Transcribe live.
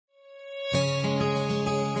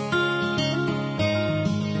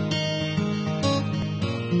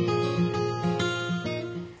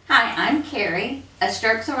a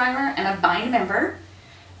stroke survivor and a bind member.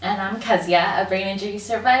 And I'm Kezia, a brain injury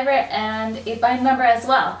survivor and a bind member as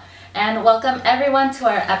well. And welcome everyone to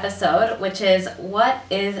our episode, which is What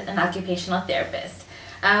is an Occupational Therapist?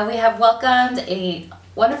 We have welcomed a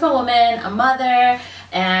wonderful woman, a mother,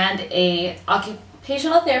 and a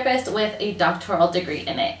occupational therapist with a doctoral degree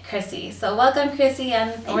in it, Crissy. So welcome, Crissy,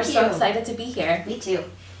 and we're so excited to be here. Me too.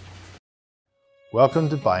 Welcome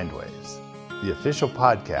to Bindwaves, the official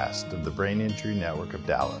podcast of the Brain Injury Network of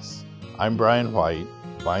Dallas. I'm Brian White,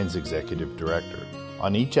 Bind's Executive Director.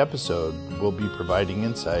 On each episode, we'll be providing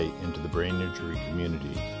insight into the brain injury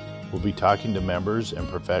community. We'll be talking to members and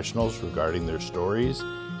professionals regarding their stories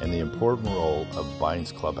and the important role of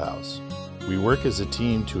Bind's Clubhouse. We work as a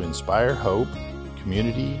team to inspire hope,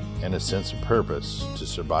 community, and a sense of purpose to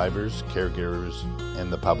survivors, caregivers,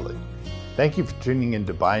 and the public. Thank you for tuning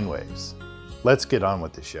into Bindwaves. Let's get on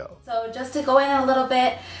with the show. So just to go in a little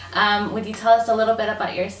bit, would you tell us a little bit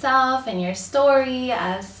about yourself and your story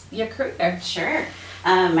as your career? Sure.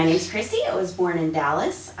 My name's Crissy. I was born in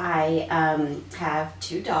Dallas. I have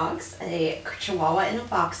two dogs, a Chihuahua and a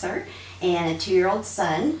Boxer, and a 2-year-old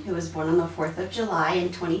son who was born on the 4th of July in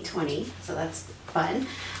 2020, so that's fun.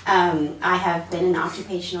 I have been an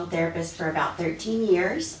occupational therapist for about 13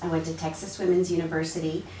 years. I went to Texas Women's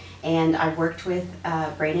University, and I've worked with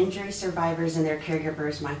brain injury survivors and their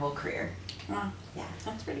caregivers my whole career. Wow, yeah,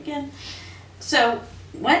 that's pretty good. So,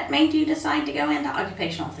 what made you decide to go into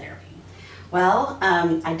occupational therapy? Well,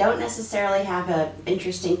 I don't necessarily have an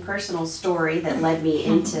interesting personal story that led me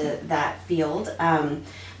into that field,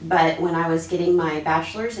 but when I was getting my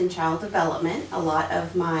bachelor's in child development, a lot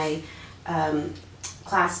of my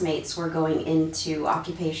classmates were going into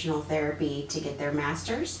occupational therapy to get their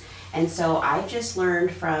master's. And so I just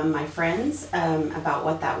learned from my friends about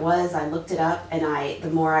what that was. I looked it up, and the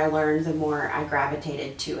more I learned, the more I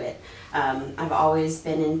gravitated to it. I've always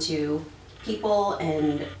been into people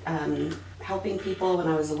and helping people. When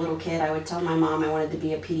I was a little kid, I would tell my mom I wanted to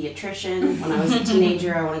be a pediatrician. When I was a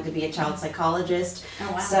teenager, I wanted to be a child psychologist.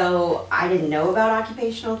 Oh, wow. So I didn't know about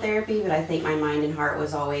occupational therapy, but I think my mind and heart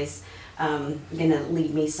was always going to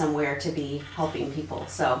lead me somewhere to be helping people.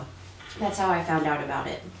 So that's how I found out about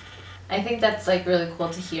it. I think that's like really cool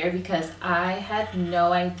to hear because I had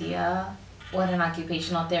no idea what an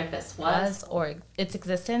occupational therapist was or its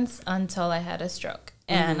existence until I had a stroke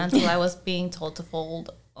and until I was being told to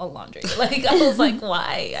fold a laundry. Like I was like,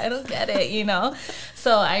 why? I don't get it, you know?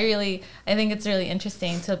 So I think it's really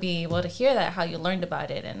interesting to be able to hear that, how you learned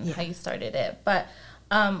about it and how you started it. But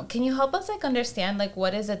can you help us like understand like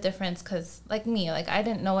what is the difference? Because like me, like I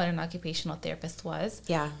didn't know what an occupational therapist was.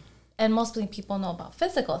 Yeah. And mostly people know about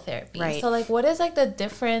physical therapy. Right. So like what is like the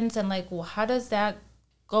difference and like how does that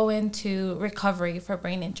go into recovery for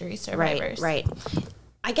brain injury survivors? Right.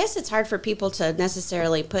 I guess it's hard for people to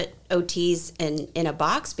necessarily put OTs in a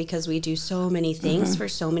box because we do so many things for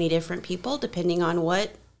so many different people depending on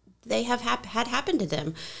what they have had happen to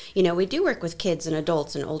them. You know, we do work with kids and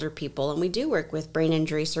adults and older people, and we do work with brain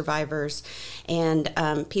injury survivors and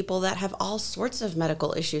people that have all sorts of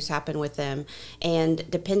medical issues happen with them. And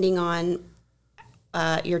depending on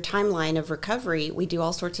your timeline of recovery, we do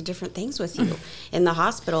all sorts of different things with you. In the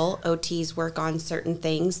hospital, OTs work on certain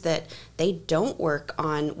things that they don't work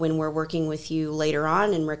on when we're working with you later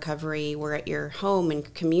on in recovery. We're at your home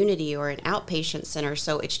and community or an outpatient center.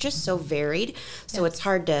 So it's just so varied. So it's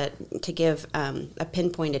hard to give a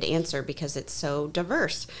pinpointed answer because it's so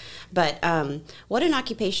diverse. But what an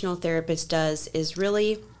occupational therapist does is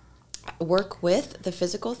really work with the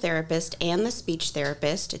physical therapist and the speech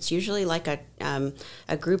therapist. It's usually like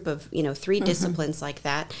a group of 3 disciplines like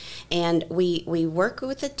that, and we work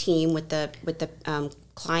with a team with the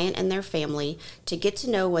client and their family to get to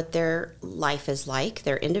know what their life is like,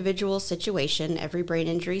 their individual situation. Every brain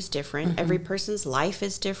injury is different. Every person's life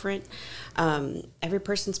is different. Every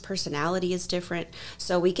person's personality is different.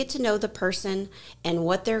 So we get to know the person and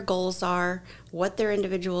what their goals are, what their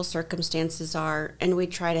individual circumstances are, and we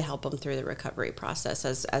try to help them through the recovery process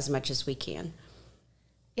as much as we can.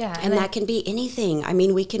 Yeah. And that can be anything. I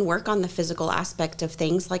mean, we can work on the physical aspect of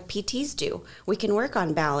things like PTs do. We can work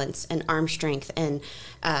on balance and arm strength and,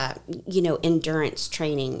 endurance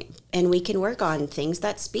training. And we can work on things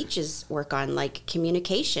that speeches work on, like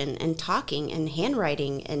communication and talking and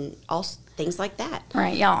handwriting and all things like that.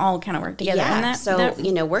 Right. Y'all all kind of work together. Yeah.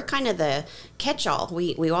 And we're kind of the catch-all.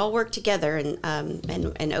 We all work together,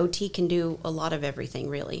 and OT can do a lot of everything,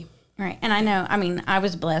 really. Right. And I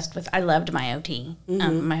was blessed with, I loved my OT,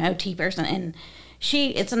 my OT person. And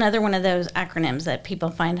it's another one of those acronyms that people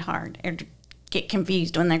find hard or get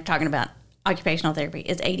confused when they're talking about occupational therapy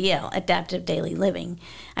is ADL, adaptive daily living.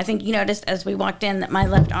 I think you noticed as we walked in that my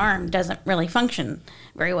left arm doesn't really function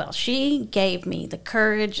very well. She gave me the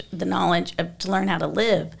courage, the knowledge to learn how to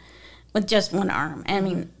live with just one arm. I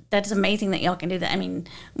mean, that's amazing that y'all can do that. I mean,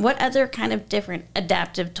 what other kind of different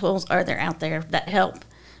adaptive tools are there out there that help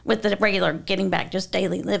with the regular getting back just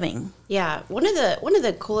daily living? Yeah, one of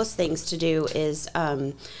the coolest things to do is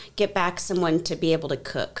get back someone to be able to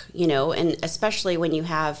cook, you know, and especially when you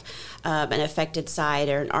have an affected side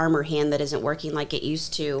or an arm or hand that isn't working like it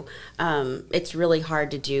used to, it's really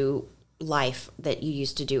hard to do life that you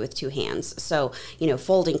used to do with two hands. So, you know,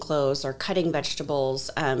 folding clothes or cutting vegetables,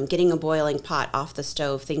 getting a boiling pot off the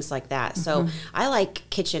stove, things like that. So I like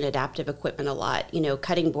kitchen adaptive equipment a lot, you know,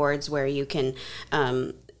 cutting boards where you can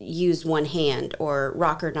use one hand, or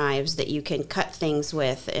rocker knives that you can cut things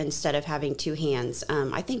with instead of having two hands.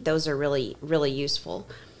 I think those are really, really useful.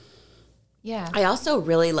 Yeah. I also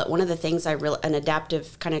really love, one of the things an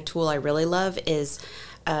adaptive kind of tool I really love is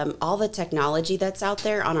all the technology that's out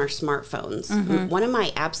there on our smartphones. One of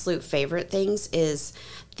my absolute favorite things is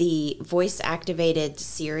the voice-activated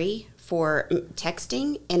Siri for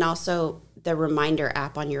texting, and also the reminder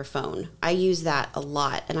app on your phone. I use that a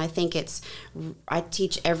lot, and I think I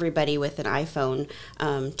teach everybody with an iPhone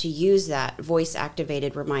to use that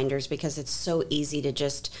voice-activated reminders, because it's so easy to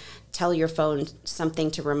just tell your phone something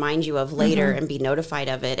to remind you of later and be notified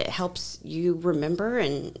of it. It helps you remember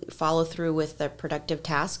and follow through with the productive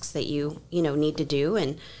tasks that you need to do,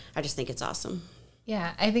 and I just think it's awesome.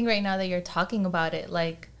 Yeah, I think right now that you're talking about it,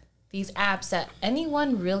 like these apps that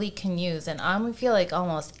anyone really can use, and I feel like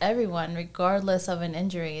almost everyone, regardless of an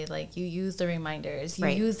injury, like you use the reminders, you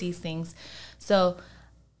use these things. So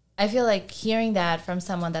I feel like hearing that from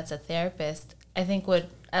someone that's a therapist, I think would,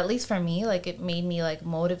 at least for me, like it made me like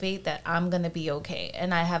motivate that I'm going to be okay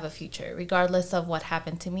and I have a future regardless of what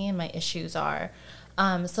happened to me and my issues are.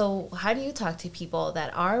 So how do you talk to people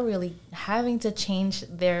that are really having to change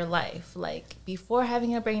their life, like before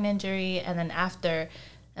having a brain injury and then after?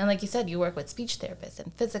 And like you said, you work with speech therapists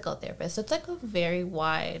and physical therapists. So it's like a very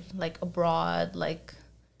wide, like a broad, like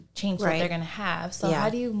change that they're going to have. So how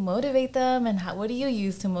do you motivate them, and what do you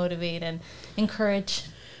use to motivate and encourage?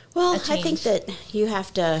 Well, I think that you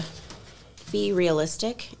have to be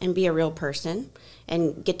realistic and be a real person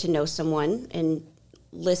and get to know someone and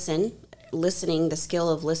listen. Listening, the skill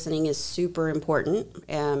of listening is super important.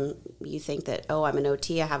 You think that, oh, I'm an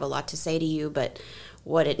OT, I have a lot to say to you, but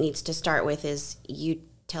what it needs to start with is you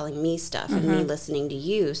telling me stuff and me listening to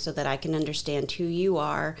you so that I can understand who you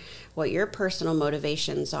are, what your personal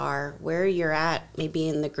motivations are, where you're at maybe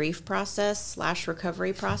in the grief process /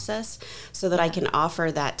 recovery process, so that I can offer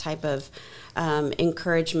that type of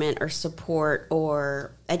encouragement or support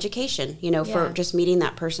or education, for just meeting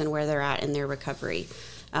that person where they're at in their recovery,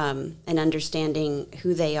 and understanding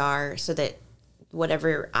who they are, so that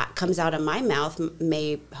whatever comes out of my mouth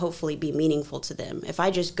may hopefully be meaningful to them. If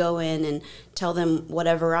I just go in and tell them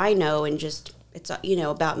whatever I know and just, it's,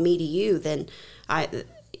 about me to you, then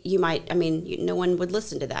no one would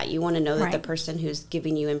listen to that. You want to know that the person who's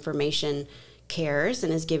giving you information cares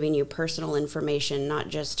and is giving you personal information, not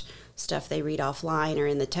just stuff they read offline or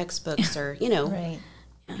in the textbooks or, Right.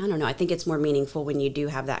 I don't know. I think it's more meaningful when you do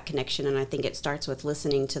have that connection. And I think it starts with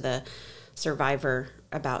listening to the survivor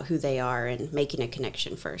about who they are and making a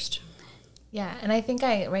connection first. Yeah, and I think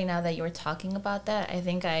right now that you were talking about that, I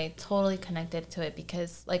think I totally connected to it,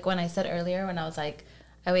 because like when I said earlier, when I was like,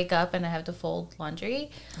 I wake up and I have to fold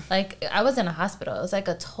laundry, like I was in a hospital. It was like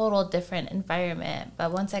a total different environment.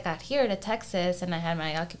 But once I got here to Texas and I had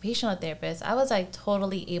my occupational therapist, I was like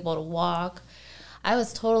totally able to walk. I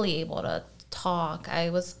was totally able to talk. I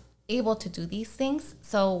was able to do these things.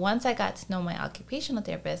 So once I got to know my occupational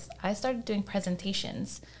therapist, I started doing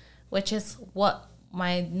presentations, which is what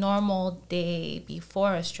my normal day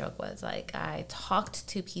before a stroke was like. I talked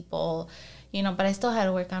to people, but I still had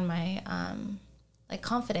to work on my like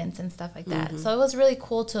confidence and stuff like that. So it was really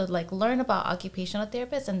cool to like learn about occupational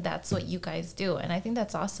therapists, and that's what you guys do. And I think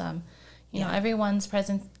that's awesome. Everyone's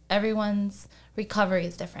recovery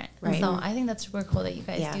is different. Right. So I think that's super cool that you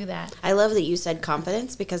guys do that. I love that you said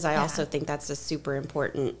confidence, because I also think that's a super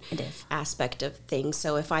important aspect of things.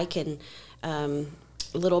 So if I can,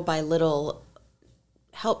 little by little,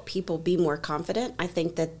 help people be more confident, I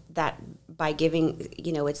think that by giving,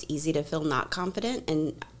 it's easy to feel not confident.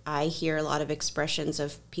 And I hear a lot of expressions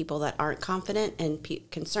of people that aren't confident and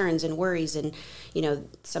concerns and worries and,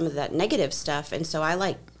 some of that negative stuff. And so I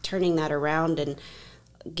like turning that around and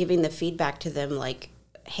giving the feedback to them, like,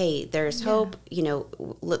 hey, there's hope, you know,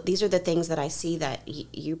 look, these are the things that I see that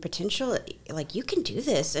you potential, like you can do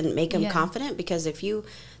this, and make them confident, because the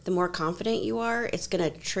more confident you are, it's going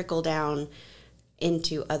to trickle down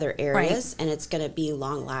into other areas, and it's going to be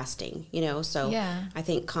long lasting, you know? So I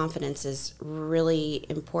think confidence is really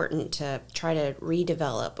important to try to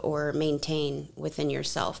redevelop or maintain within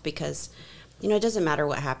yourself, because, you know, it doesn't matter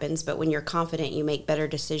what happens, but when you're confident, you make better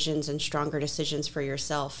decisions and stronger decisions for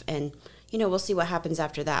yourself. And, you know, we'll see what happens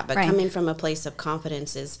after that. But coming from a place of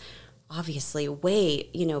confidence is obviously way,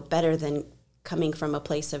 you know, better than coming from a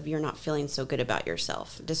place of you're not feeling so good about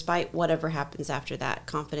yourself. Despite whatever happens after that,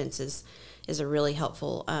 confidence is a really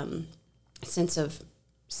helpful sense of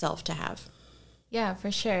self to have. Yeah,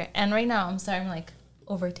 for sure. And right now, I'm sorry, I'm like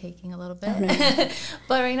overtaking a little bit.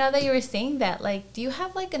 But right now that you were saying that, like, do you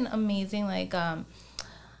have like an amazing like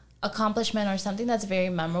accomplishment or something that's very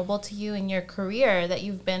memorable to you in your career that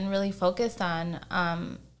you've been really focused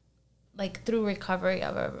on, like through recovery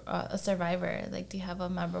of a survivor? Like, do you have a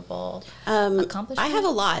memorable accomplishment? I have a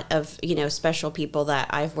lot of, you know, special people that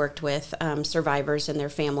I've worked with, survivors and their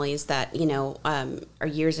families that, you know, are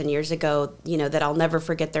years and years ago, you know, that I'll never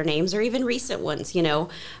forget their names, or even recent ones, you know,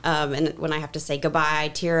 and when I have to say goodbye, I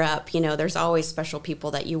tear up, you know, there's always special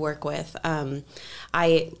people that you work with.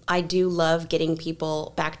 I do love getting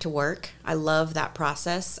people back to work. I love that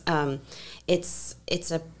process. It's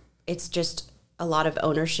just a lot of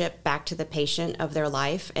ownership back to the patient of their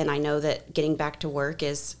life. And I know that getting back to work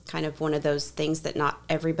is kind of one of those things that not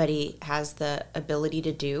everybody has the ability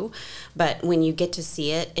to do. But when you get to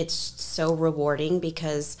see it, it's so rewarding,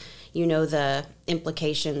 because you know the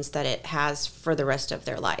implications that it has for the rest of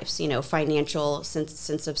their lives, you know, financial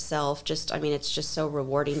sense of self, just, I mean, it's just so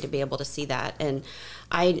rewarding to be able to see that. And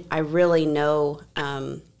I really know,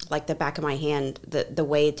 like the back of my hand, the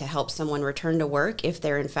way to help someone return to work if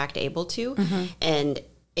they're in fact able to. And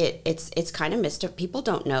it's kind of missed. People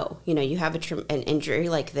don't know, you know, you have an injury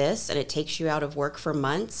like this and it takes you out of work for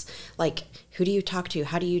months. Like, who do you talk to?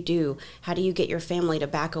 How do you get your family to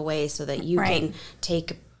back away so that you can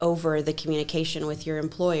take over the communication with your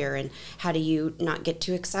employer? And how do you not get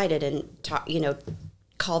too excited and talk, you know,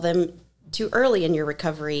 call them too early in your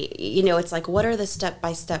recovery? You know, it's like, what are the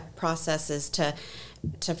step-by-step processes to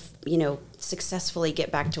you know, successfully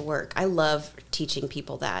get back to work? I love teaching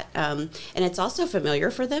people that. And it's also familiar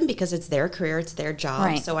for them because it's their career, it's their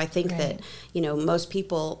job. So I think that, you know, most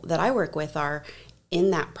people that I work with are in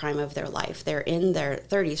that prime of their life. They're in their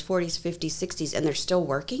 30s, 40s, 50s, 60s, and they're still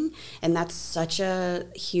working. And that's such a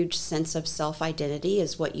huge sense of self-identity,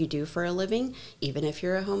 is what you do for a living, even if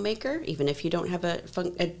you're a homemaker, even if you don't have a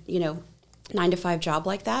you know, 9-to-5 job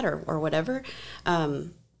like that or whatever.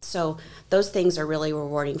 So those things are really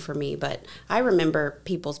rewarding for me. But I remember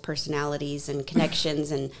people's personalities and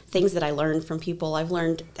connections and things that I learned from people. I've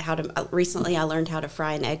learned recently I learned how to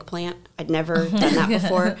fry an eggplant. I'd never done that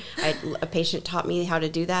before. A patient taught me how to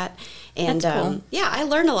do that. And cool. I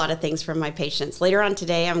learned a lot of things from my patients. Later on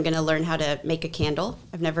today, I'm going to learn how to make a candle.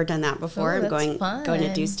 I've never done that before. I'm going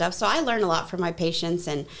to do stuff. So I learn a lot from my patients.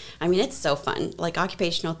 And I mean, it's so fun. Like,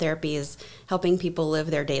 occupational therapy is helping people live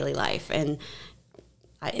their daily life. And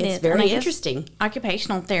it's very interesting.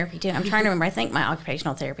 Occupational therapy, too. I'm trying to remember. I think my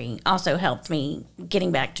occupational therapy also helped me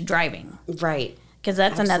getting back to driving. Right. Because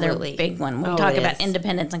that's another big one. We talk about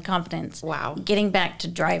independence and confidence. Wow. Getting back to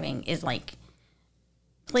driving is like,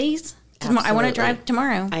 please, I want to drive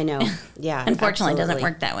tomorrow. I know. Yeah. Unfortunately, it doesn't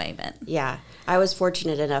work that way. But yeah. I was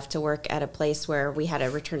fortunate enough to work at a place where we had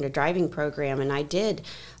a return to driving program, and I did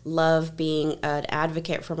love being an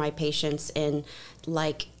advocate for my patients and,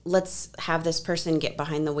 like, let's have this person get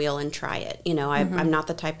behind the wheel and try it. You know, I'm not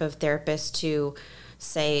the type of therapist to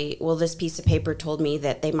say, well, this piece of paper told me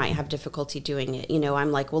that they might have difficulty doing it. You know,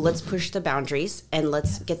 I'm like, well, let's push the boundaries and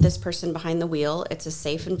let's get this person behind the wheel. It's a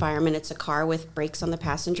safe environment. It's a car with brakes on the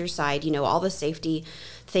passenger side. You know, all the safety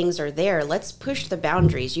things are there. Let's push the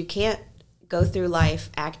boundaries. You can't go through life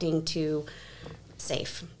acting too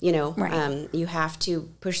safe. You know, you have to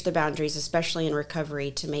push the boundaries, especially in recovery,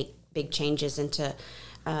 to make big changes and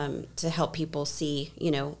to help people see, you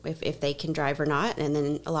know, if they can drive or not. And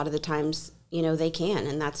then a lot of the times, you know, they can.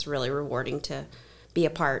 And that's really rewarding to be a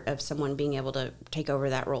part of someone being able to take over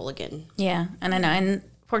that role again. Yeah. And I know. And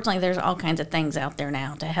fortunately, there's all kinds of things out there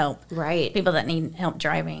now to help people that need help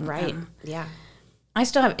driving. Right. Yeah. I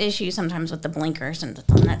still have issues sometimes with the blinkers and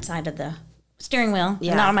on that side of the steering wheel.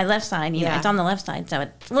 Yeah. Not on my left side. You know, it's on the left side. So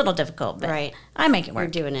it's a little difficult. But I make it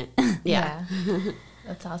work. You're doing it. Yeah.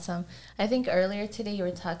 That's awesome. I think earlier today you were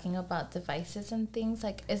talking about devices and things.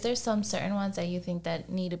 Like, is there some certain ones that you think that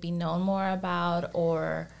need to be known more about,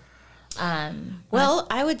 or Well,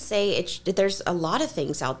 I would say there's a lot of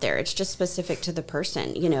things out there. It's just specific to the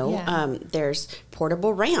person, you know. Yeah. There's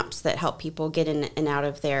portable ramps that help people get in and out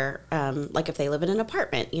of their, like if they live in an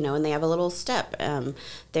apartment, you know, and they have a little step.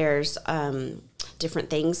 There's different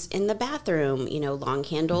things in the bathroom, you know,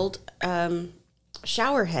 long-handled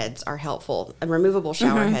shower heads are helpful, and removable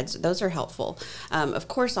shower heads, those are helpful. Of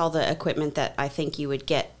course, all the equipment that I think you would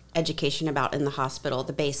get education about in the hospital,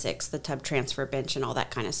 the basics, the tub transfer bench and all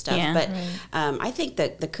that kind of stuff. Yeah. But I think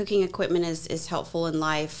that the cooking equipment is helpful in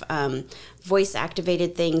life. Voice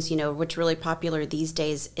activated things, you know, what's really popular these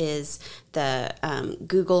days is the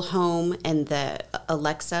Google Home and the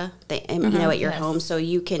Alexa, you know, at your home. So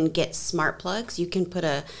you can get smart plugs. You can put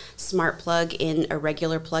a smart plug in a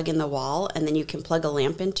regular plug in the wall, and then you can plug a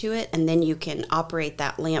lamp into it, and then you can operate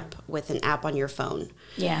that lamp with an app on your phone.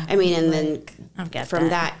 Yeah. I mean, and then from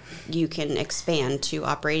that you can expand to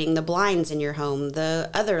operating the blinds in your home, the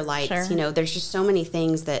other lights. Sure. You know, there's just so many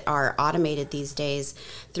things that are automated these days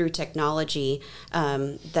through technology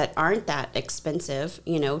that aren't that expensive,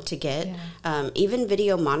 you know, to get. Yeah. Even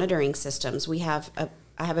video monitoring systems. I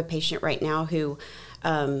have a patient right now who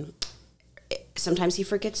sometimes he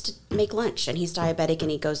forgets to make lunch, and he's diabetic, and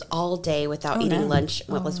he goes all day without eating lunch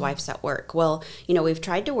while his wife's at work. Well, you know, we've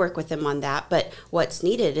tried to work with him on that, but what's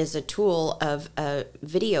needed is a tool of a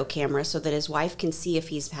video camera so that his wife can see if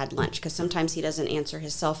he's had lunch, because sometimes he doesn't answer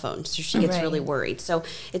his cell phone, so she gets really worried. So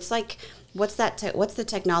it's like, what's the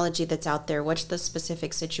technology that's out there? What's the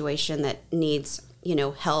specific situation that needs, you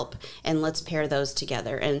know, help, and let's pair those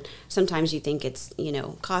together. And sometimes you think it's, you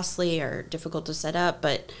know, costly or difficult to set up,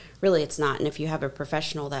 but really it's not. And if you have a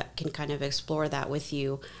professional that can kind of explore that with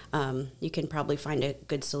you, you can probably find a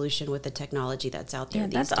good solution with the technology that's out there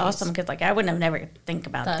these days. That's awesome, because like I wouldn't have never think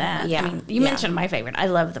about that. Yeah. I mean, you mentioned my favorite. I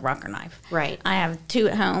love the rocker knife. Right. I have 2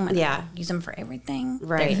 at home, and Yeah. I use them for everything.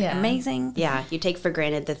 Right. They're Yeah. amazing. Yeah, you take for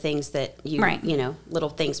granted the things that you, you know, little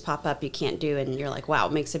things pop up you can't do, and you're like, wow,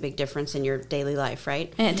 it makes a big difference in your daily life,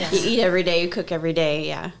 right? It does. You eat every day, you cook every day,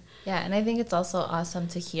 yeah. Yeah, and I think it's also awesome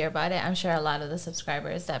to hear about it. I'm sure a lot of the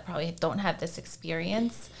subscribers that probably don't have this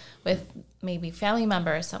experience with maybe family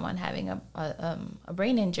member or someone having a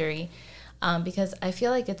brain injury, because I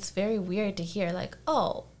feel like it's very weird to hear like,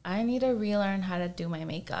 oh, I need to relearn how to do my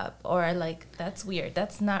makeup, or like, that's weird.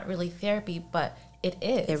 That's not really therapy, but it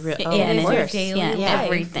is. It is your daily life.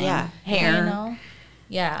 Everything. Yeah. Hair. You know?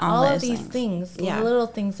 Yeah, all of these things, Yeah. little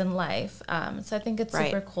things in life. So I think it's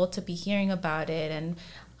super cool to be hearing about it, and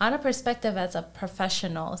on a perspective as a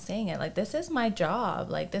professional saying it, like, this is my job.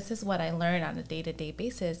 Like, this is what I learn on a day-to-day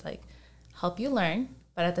basis, like, help you learn,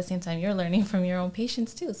 but at the same time, you're learning from your own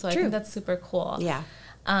patients too. So I think that's super cool. Yeah.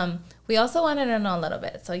 We also wanted to know a little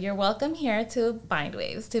bit. So you're welcome here to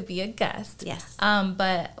Bindwaves to be a guest. Yes.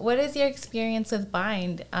 But what is your experience with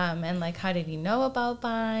Bind? And like, how did you know about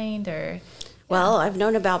Bind, or... Well, I've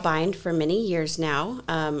known about Bind for many years now.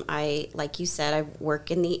 Like you said, I work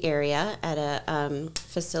in the area at a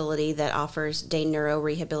facility that offers day neuro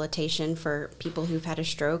rehabilitation for people who've had a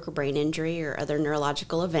stroke or brain injury or other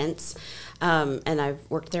neurological events. And I've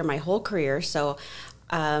worked there my whole career. So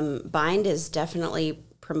Bind is definitely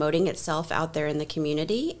promoting itself out there in the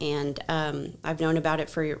community, and I've known about it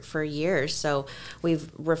for years. So we've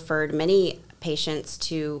referred many patients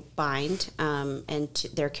to Bind and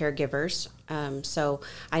to their caregivers. So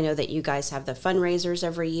I know that you guys have the fundraisers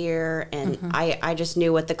every year, and I just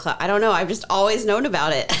knew what the club, I don't know, I've just always known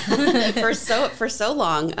about it for so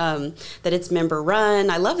long, that it's member run.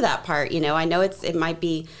 I love that part. You know, I know it might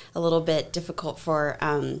be a little bit difficult for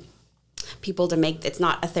people to make. It's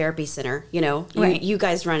not a therapy center, you know. You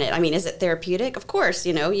guys run it. I mean, is it therapeutic? Of course,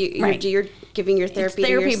 you know, you're giving your therapy, it's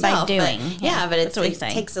therapy to yourself, by doing. But it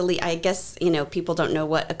takes I guess, you know, people don't know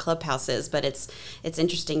what a clubhouse is, but it's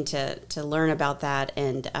interesting to learn about that.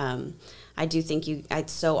 And I do think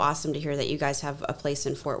it's so awesome to hear that you guys have a place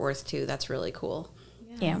in Fort Worth too. That's really cool.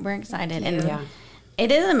 Yeah, we're excited. And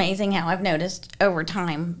it is amazing how I've noticed over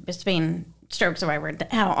time, just being stroke survivor,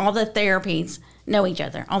 how all the therapies know each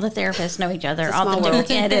other. All the therapists know each other.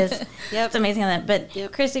 It is. It's amazing that. But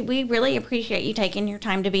Crissy, we really appreciate you taking your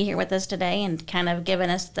time to be here with us today and kind of giving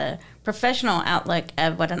us the professional outlook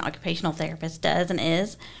of what an occupational therapist does and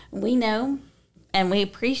is. We know, and we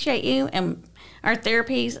appreciate you. And our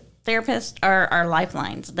therapists are our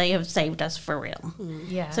lifelines. They have saved us for real.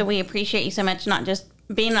 Yeah. So we appreciate you so much, not just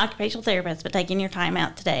being an occupational therapist, but taking your time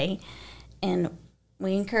out today. And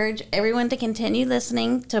we encourage everyone to continue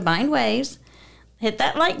listening to Bindwaves. Hit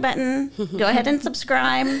that like button. Go ahead and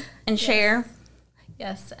subscribe and share.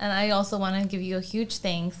 Yes, and I also want to give you a huge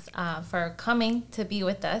thanks for coming to be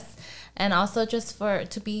with us, and also just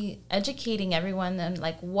to be educating everyone on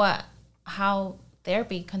like what how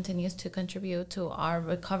therapy continues to contribute to our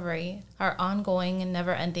recovery, our ongoing and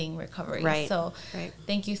never-ending recovery. Right. So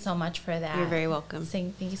thank you so much for that. You're very welcome.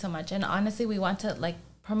 Thank you so much. And honestly, we want to like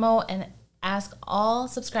promote and ask all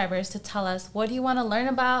subscribers to tell us, what do you want to learn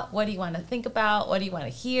about? What do you want to think about? What do you want to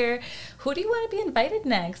hear? Who do you want to be invited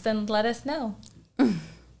next? And let us know.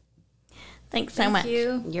 Thanks so much.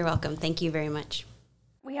 You're welcome. Thank you very much.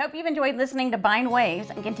 We hope you've enjoyed listening to Bind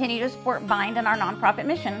Waves and continue to support Bind and our nonprofit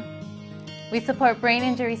mission. We support brain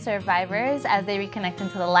injury survivors as they reconnect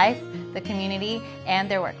into the life, the community,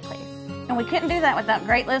 and their workplace. And we couldn't do that without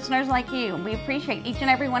great listeners like you. We appreciate each and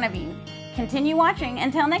every one of you. Continue watching.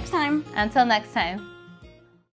 Until next time. Until next time.